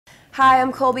Hi,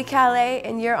 I'm Colbie Caillat,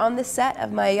 and you're on the set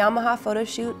of my Yamaha photo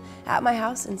shoot at my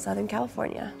house in Southern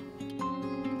California.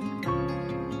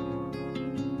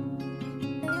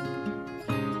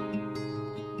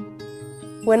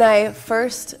 When I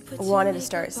first wanted to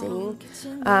start singing,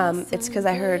 it's because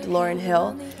I heard Lauryn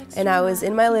Hill, and I was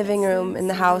in my living room in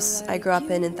the house I grew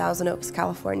up in Thousand Oaks,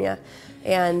 California,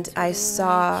 and I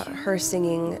saw her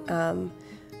singing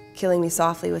Killing Me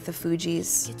Softly with the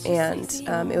Fugees,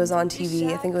 and it was on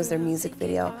TV. I think it was their music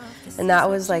video, and that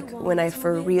was like when I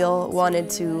for real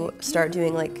wanted to start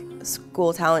doing like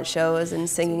school talent shows and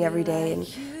singing every day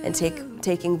and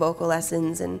taking vocal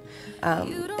lessons, and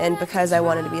because I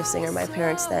wanted to be a singer, my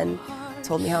parents then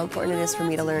told me how important it is for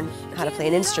me to learn how to play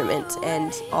an instrument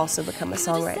and also become a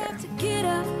songwriter.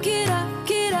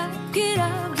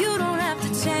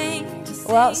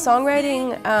 Well,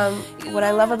 songwriting, what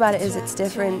I love about it is it's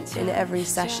different in every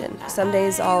session. Some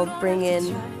days I'll bring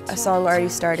in a song already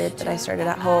started that I started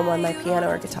at home on my piano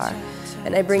or guitar,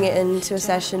 and I bring it into a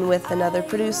session with another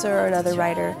producer or another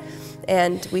writer,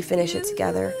 and we finish it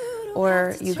together.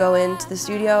 Or you go into the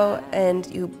studio and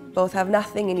you both have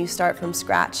nothing and you start from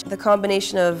scratch. The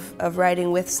combination of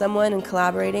writing with someone and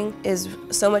collaborating is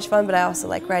so much fun, but I also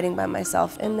like writing by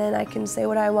myself, and then I can say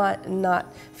what I want and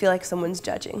not feel like someone's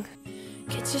judging.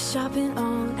 Get your shopping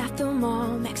on at the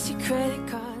mall, max your credit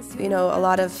cards. You know, a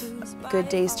lot of good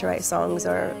days to write songs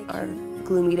are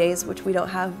gloomy days, which we don't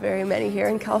have very many here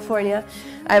in California.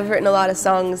 I've written a lot of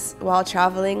songs while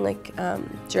traveling, like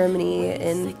Germany,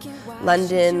 in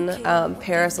London,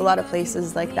 Paris, a lot of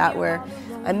places like that where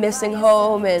I'm missing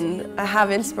home and I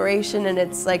have inspiration and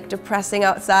it's like depressing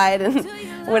outside, and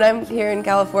when I'm here in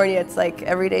California it's like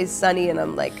every day's sunny and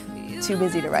I'm like too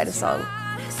busy to write a song.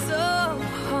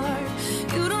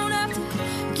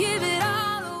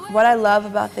 What I love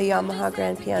about the Yamaha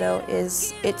grand piano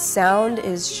is its sound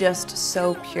is just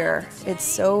so pure. It's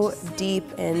so deep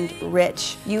and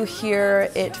rich. You hear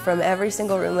it from every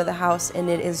single room of the house, and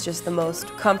it is just the most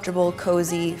comfortable,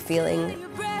 cozy feeling.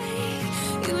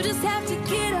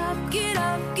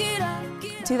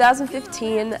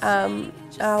 2015,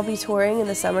 I'll be touring in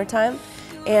the summertime,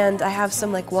 and I have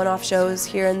some like one-off shows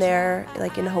here and there,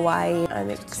 like in Hawaii. I'm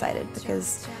excited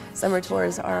because summer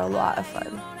tours are a lot of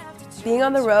fun. Being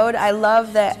on the road, I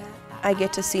love that I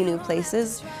get to see new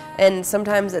places, and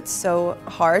sometimes it's so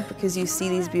hard because you see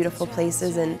these beautiful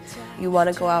places and you want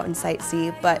to go out and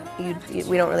sightsee, but we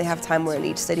don't really have time. We're in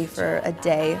each city for a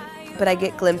day, but I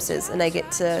get glimpses and I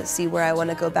get to see where I want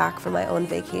to go back for my own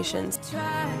vacations.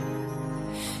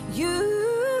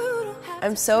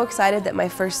 I'm so excited that my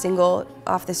first single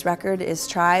off this record is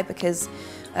Try, because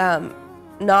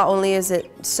not only is it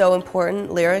so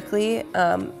important lyrically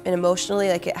and emotionally,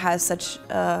 like it has such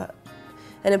an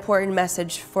important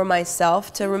message for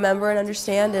myself to remember and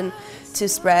understand and to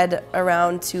spread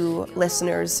around to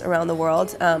listeners around the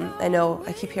world. I know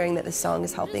I keep hearing that this song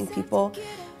is helping people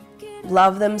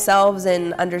love themselves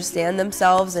and understand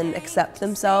themselves and accept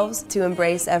themselves, to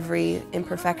embrace every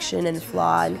imperfection and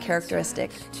flaw and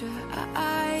characteristic.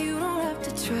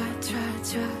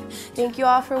 Thank you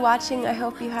all for watching. I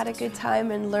hope you had a good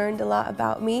time and learned a lot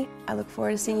about me. I look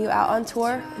forward to seeing you out on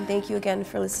tour, and thank you again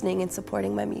for listening and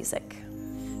supporting my music.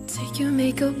 Take your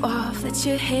makeup off, let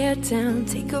your hair down,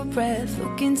 take a breath,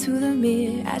 look into the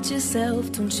mirror at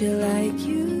yourself. Don't you like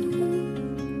you?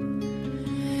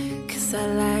 'Cause I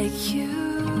like you.